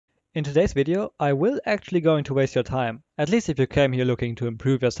In today's video, I will actually going to waste your time, at least if you came here looking to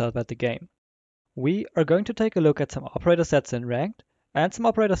improve yourself at the game. We are going to take a look at some operator sets in Ranked and some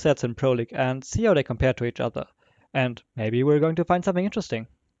operator sets in Pro League and see how they compare to each other. And maybe we're going to find something interesting.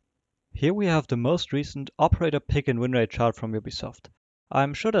 Here we have the most recent operator pick and win rate chart from Ubisoft.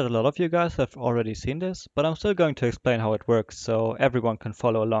 I'm sure that a lot of you guys have already seen this, but I'm still going to explain how it works so everyone can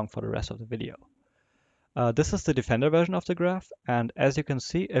follow along for the rest of the video. This is the Defender version of the graph, and as you can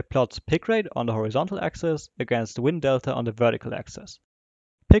see, it plots pick rate on the horizontal axis against win delta on the vertical axis.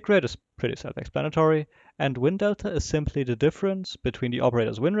 Pick rate is pretty self-explanatory, and win delta is simply the difference between the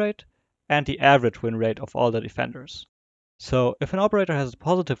operator's win rate and the average win rate of all the defenders. So if an operator has a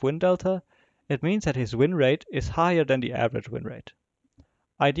positive win delta, it means that his win rate is higher than the average win rate.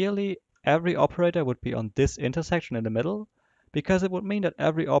 Ideally, every operator would be on this intersection in the middle, because it would mean that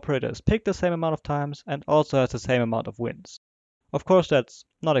every operator is picked the same amount of times and also has the same amount of wins. Of course, that's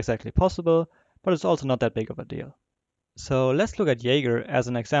not exactly possible, but it's also not that big of a deal. So let's look at Jaeger as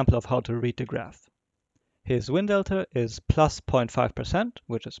an example of how to read the graph. His win delta is plus 0.5%,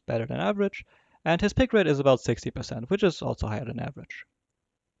 which is better than average, and his pick rate is about 60%, which is also higher than average.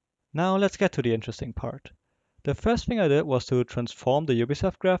 Now let's get to the interesting part. The first thing I did was to transform the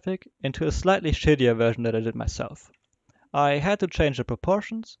Ubisoft graphic into a slightly shittier version that I did myself. I had to change the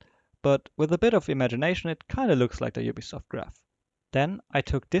proportions, but with a bit of imagination it kinda looks like the Ubisoft graph. Then I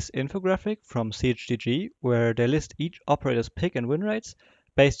took this infographic from CHGG, where they list each operator's pick and win rates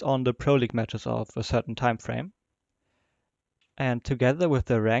based on the Pro League matches of a certain time frame. And together with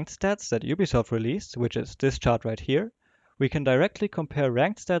the ranked stats that Ubisoft released, which is this chart right here, we can directly compare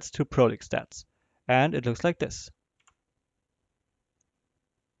ranked stats to Pro League stats. And it looks like this.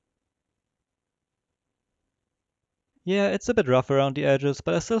 Yeah, it's a bit rough around the edges,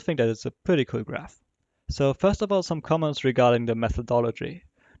 but I still think that it's a pretty cool graph. So first of all, some comments regarding the methodology.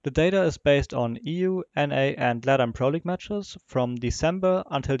 The data is based on EU, NA and LATAM Pro League matches from December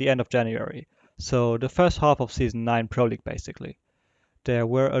until the end of January, so the first half of Season 9 Pro League basically. There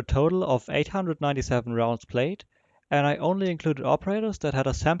were a total of 897 rounds played, and I only included operators that had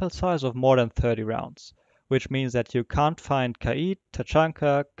a sample size of more than 30 rounds, which means that you can't find Kaid,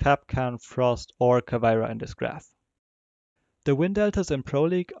 Tachanka, Kapkan, Frost or Caveira in this graph. The win deltas in Pro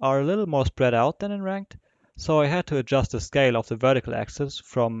League are a little more spread out than in Ranked, so I had to adjust the scale of the vertical axis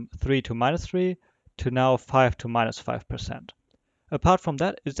from 3 to -3 to now 5 to -5%. Apart from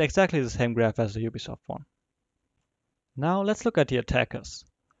that, it's exactly the same graph as the Ubisoft one. Now let's look at the attackers.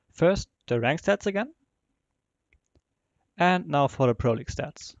 First, the rank stats again. And now for the Pro League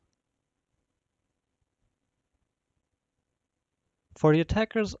stats. For the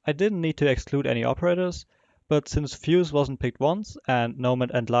attackers, I didn't need to exclude any operators, but since Fuse wasn't picked once and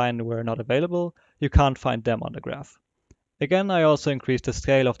Nomad and Lion were not available, you can't find them on the graph. Again, I also increased the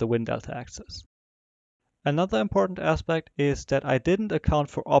scale of the win delta axis. Another important aspect is that I didn't account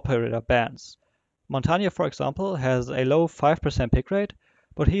for operator bans. Montagna, for example, has a low 5% pick rate,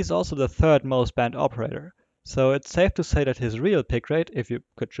 but he's also the third most banned operator, so it's safe to say that his real pick rate, if you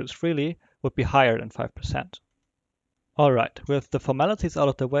could choose freely, would be higher than 5%. Alright, with the formalities out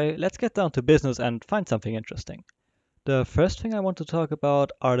of the way, let's get down to business and find something interesting. The first thing I want to talk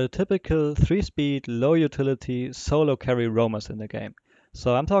about are the typical 3-speed, low-utility, solo carry roamers in the game.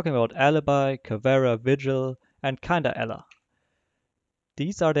 So I'm talking about Alibi, Caveira, Vigil, and kinda Ela.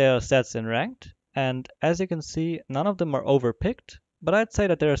 These are their stats in Ranked, and as you can see, none of them are overpicked, but I'd say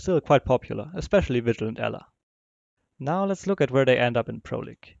that they are still quite popular, especially Vigil and Ela. Now let's look at where they end up in Pro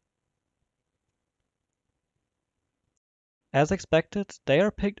League. As expected, they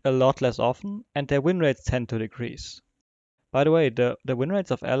are picked a lot less often, and their win rates tend to decrease. By the way, the win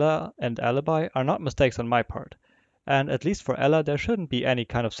rates of Ela and Alibi are not mistakes on my part, and at least for Ela there shouldn't be any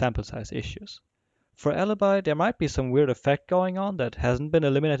kind of sample size issues. For Alibi, there might be some weird effect going on that hasn't been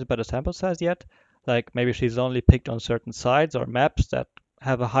eliminated by the sample size yet, like maybe she's only picked on certain sides or maps that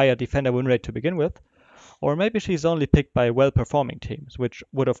have a higher defender win rate to begin with, or maybe she's only picked by well-performing teams, which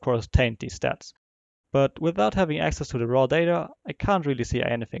would of course taint these stats. But without having access to the raw data, I can't really see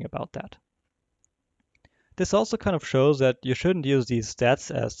anything about that. This also kind of shows that you shouldn't use these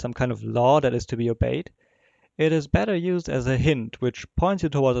stats as some kind of law that is to be obeyed. It is better used as a hint which points you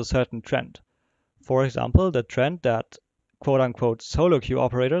towards a certain trend. For example, the trend that quote-unquote solo queue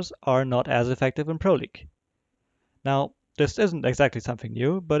operators are not as effective in Pro League. Now, this isn't exactly something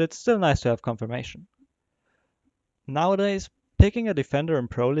new, but it's still nice to have confirmation. Nowadays, picking a defender in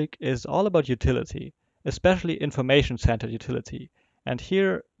Pro League is all about utility, especially information-centered utility, and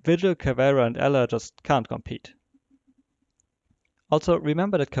here Vigil, Caveira and Ela just can't compete. Also,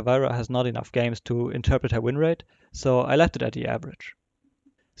 remember that Caveira has not enough games to interpret her win rate, so I left it at the average.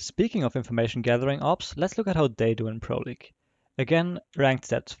 Speaking of information gathering ops, let's look at how they do in Pro League. Again, ranked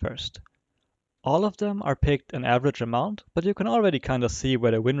stats first. All of them are picked an average amount, but you can already kind of see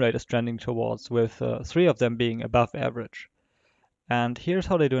where the win rate is trending towards, with 3 of them being above average. And here's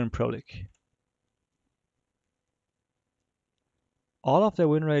how they do in Pro League. All of their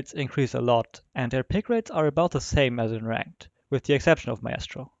win rates increase a lot, and their pick rates are about the same as in ranked, with the exception of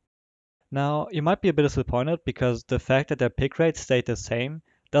Maestro. Now, you might be a bit disappointed because the fact that their pick rates stayed the same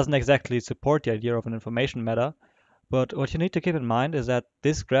doesn't exactly support the idea of an information meta, but what you need to keep in mind is that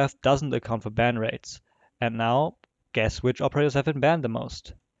this graph doesn't account for ban rates. And now, guess which operators have been banned the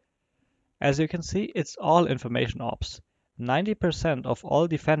most? As you can see, it's all information ops. 90% of all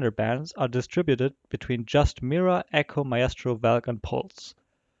defender bans are distributed between just Mira, Echo, Maestro, Valk, and Pulse.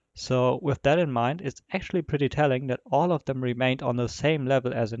 So with that in mind, it's actually pretty telling that all of them remained on the same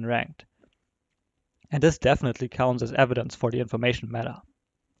level as in ranked. And this definitely counts as evidence for the information meta.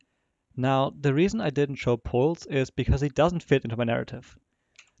 Now, the reason I didn't show Pulse is because he doesn't fit into my narrative.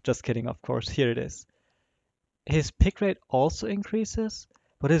 Just kidding, of course, here it is. His pick rate also increases,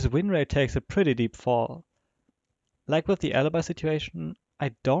 but his win rate takes a pretty deep fall. Like with the alibi situation,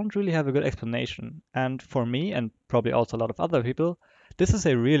 I don't really have a good explanation, and for me, and probably also a lot of other people, this is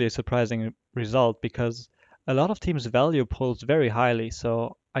a really surprising result because a lot of teams value Pulse very highly,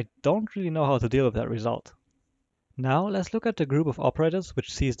 so I don't really know how to deal with that result. Now let's look at the group of operators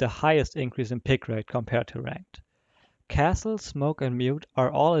which sees the highest increase in pick rate compared to ranked. Castle, Smoke, and Mute are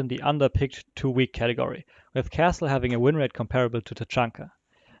all in the underpicked too weak category, with Castle having a win rate comparable to Tachanka.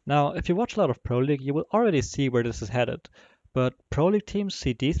 Now, if you watch a lot of Pro League, you will already see where this is headed, but Pro League teams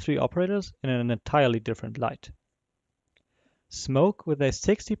see these three operators in an entirely different light. Smoke with a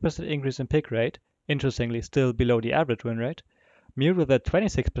 60% increase in pick rate, interestingly still below the average win rate, Mute with a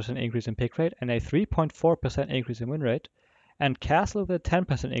 26% increase in pick rate and a 3.4% increase in win rate, and Castle with a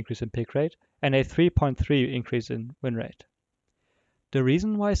 10% increase in pick rate and a 3.3 increase in win rate. The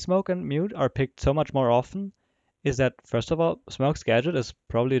reason why Smoke and Mute are picked so much more often is that, first of all, Smoke's gadget is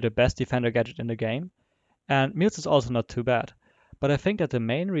probably the best defender gadget in the game, and Mute's is also not too bad. But I think that the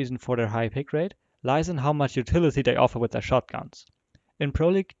main reason for their high pick rate lies in how much utility they offer with their shotguns. In Pro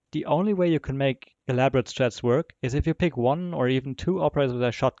League, the only way you can make elaborate strats work is if you pick one or even two operators with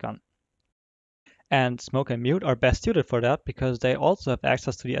a shotgun. And Smoke and Mute are best suited for that because they also have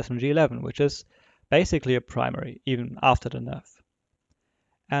access to the SMG-11, which is basically a primary, even after the nerf.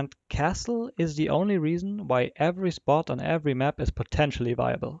 And Castle is the only reason why every spot on every map is potentially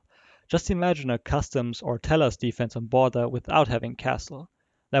viable. Just imagine a Customs or Tellers defense on Border without having Castle.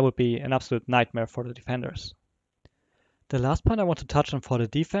 That would be an absolute nightmare for the defenders. The last point I want to touch on for the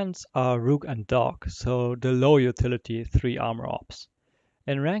defense are Rook and Doc, so the low utility 3 armor ops.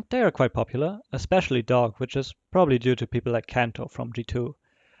 In ranked they are quite popular, especially Doc, which is probably due to people like Kanto from G2.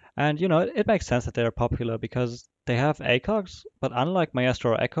 And it makes sense that they are popular because they have ACOGs, but unlike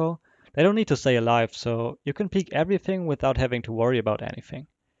Maestro or Echo, they don't need to stay alive, so you can peek everything without having to worry about anything.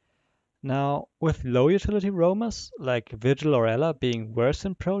 Now, with low utility roamers like Vigil or Ella being worse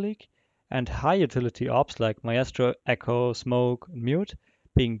in Pro League, and high utility ops like Maestro, Echo, Smoke, and Mute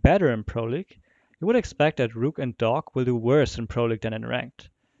being better in Pro League, you would expect that Rook and Doc will do worse in Pro League than in Ranked.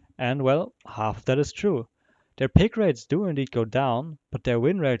 And well, half of that is true. Their pick rates do indeed go down, but their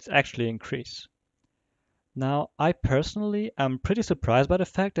win rates actually increase. Now, I personally am pretty surprised by the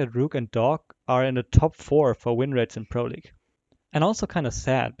fact that Rook and Doc are in the top 4 for win rates in Pro League. And also kind of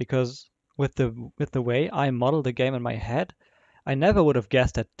sad because with the way I model the game in my head, I never would have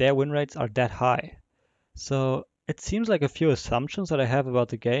guessed that their win rates are that high. So it seems like a few assumptions that I have about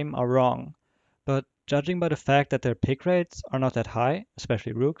the game are wrong. But judging by the fact that their pick rates are not that high,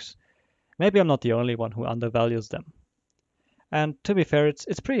 especially Rooks, maybe I'm not the only one who undervalues them. And to be fair,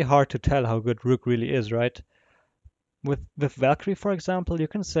 it's pretty hard to tell how good Rook really is, right? With Valkyrie, for example, you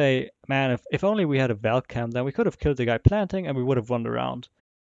can say, man, if only we had a Valk cam, then we could have killed the guy planting and we would have won the round.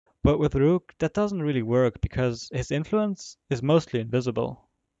 But with Rook, that doesn't really work because his influence is mostly invisible.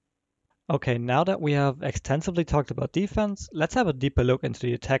 Okay, now that we have extensively talked about defense, let's have a deeper look into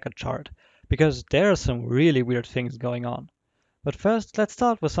the attacker chart, because there are some really weird things going on. But first, let's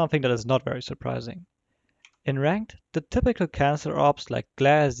start with something that is not very surprising. In ranked, the typical cancer ops like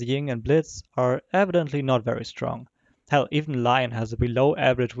Glass, Ying, and Blitz are evidently not very strong. Hell, even Lion has a below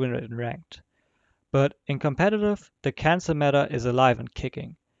average win rate in ranked. But in competitive, the cancer meta is alive and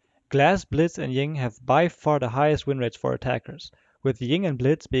kicking. Glass, Blitz, and Ying have by far the highest win rates for attackers, with Ying and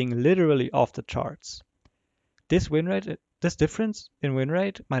Blitz being literally off the charts. This difference in win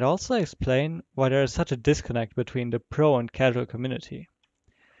rate might also explain why there is such a disconnect between the pro and casual community.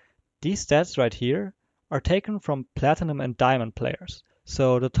 These stats right here are taken from platinum and diamond players,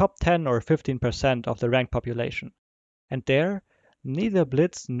 so the top 10 or 15% of the ranked population, and there, neither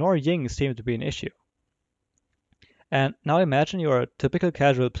Blitz nor Ying seem to be an issue. And now imagine you're a typical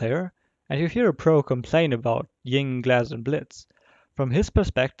casual player, and you hear a pro complain about Ying, Glass, and Blitz. From his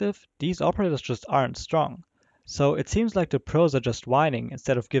perspective, these operators just aren't strong, so it seems like the pros are just whining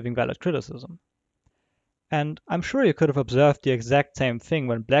instead of giving valid criticism. And I'm sure you could have observed the exact same thing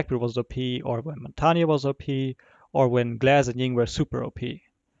when Blackbeard was OP, or when Montania was OP, or when Glass and Ying were super OP.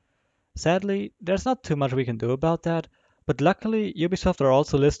 Sadly, there's not too much we can do about that, but luckily Ubisoft are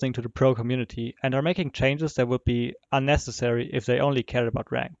also listening to the pro community and are making changes that would be unnecessary if they only cared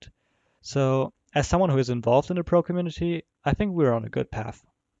about ranked. So, as someone who is involved in the pro community, I think we're on a good path.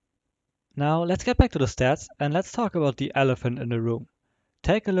 Now, let's get back to the stats and let's talk about the elephant in the room.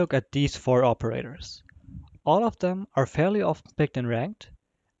 Take a look at these four operators. All of them are fairly often picked in ranked,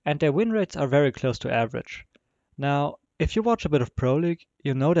 and their win rates are very close to average. Now, if you watch a bit of Pro League,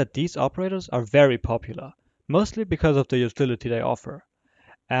 you know that these operators are very popular, mostly because of the utility they offer.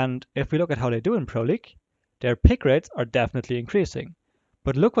 And if we look at how they do in Pro League, their pick rates are definitely increasing.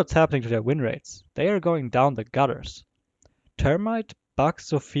 But look what's happening to their win rates. They are going down the gutters. Termite, Bug,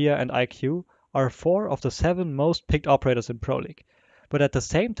 Sophia, and IQ are 4 of the 7 most picked operators in Pro League. But at the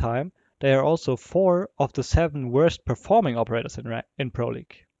same time, they are also 4 of the 7 worst performing operators in Pro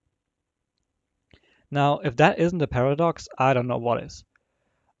League. Now, if that isn't a paradox, I don't know what is.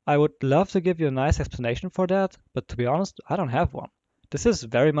 I would love to give you a nice explanation for that, but to be honest, I don't have one. This is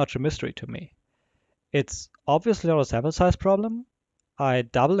very much a mystery to me. It's obviously not a sample size problem. I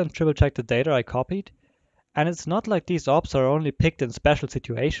double and triple checked the data I copied, and it's not like these ops are only picked in special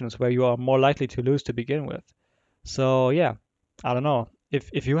situations where you are more likely to lose to begin with. So yeah, I don't know.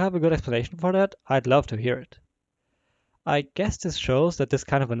 If you have a good explanation for that, I'd love to hear it. I guess this shows that this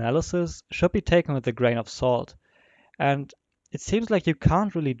kind of analysis should be taken with a grain of salt, and it seems like you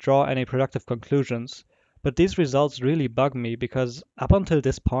can't really draw any productive conclusions, but these results really bug me because up until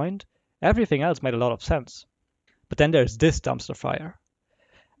this point, everything else made a lot of sense. But then there's this dumpster fire.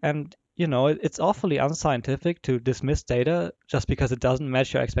 And, it's awfully unscientific to dismiss data just because it doesn't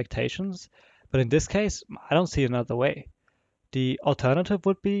match your expectations, but in this case, I don't see another way. The alternative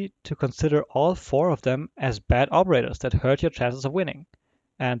would be to consider all 4 of them as bad operators that hurt your chances of winning,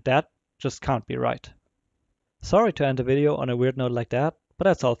 and that just can't be right. Sorry to end the video on a weird note like that, but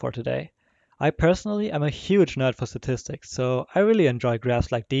that's all for today. I personally am a huge nerd for statistics, so I really enjoy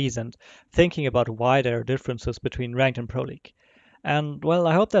graphs like these and thinking about why there are differences between ranked and Pro League. And well,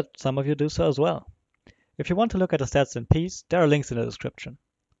 I hope that some of you do so as well. If you want to look at the stats in peace, there are links in the description.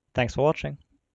 Thanks for watching.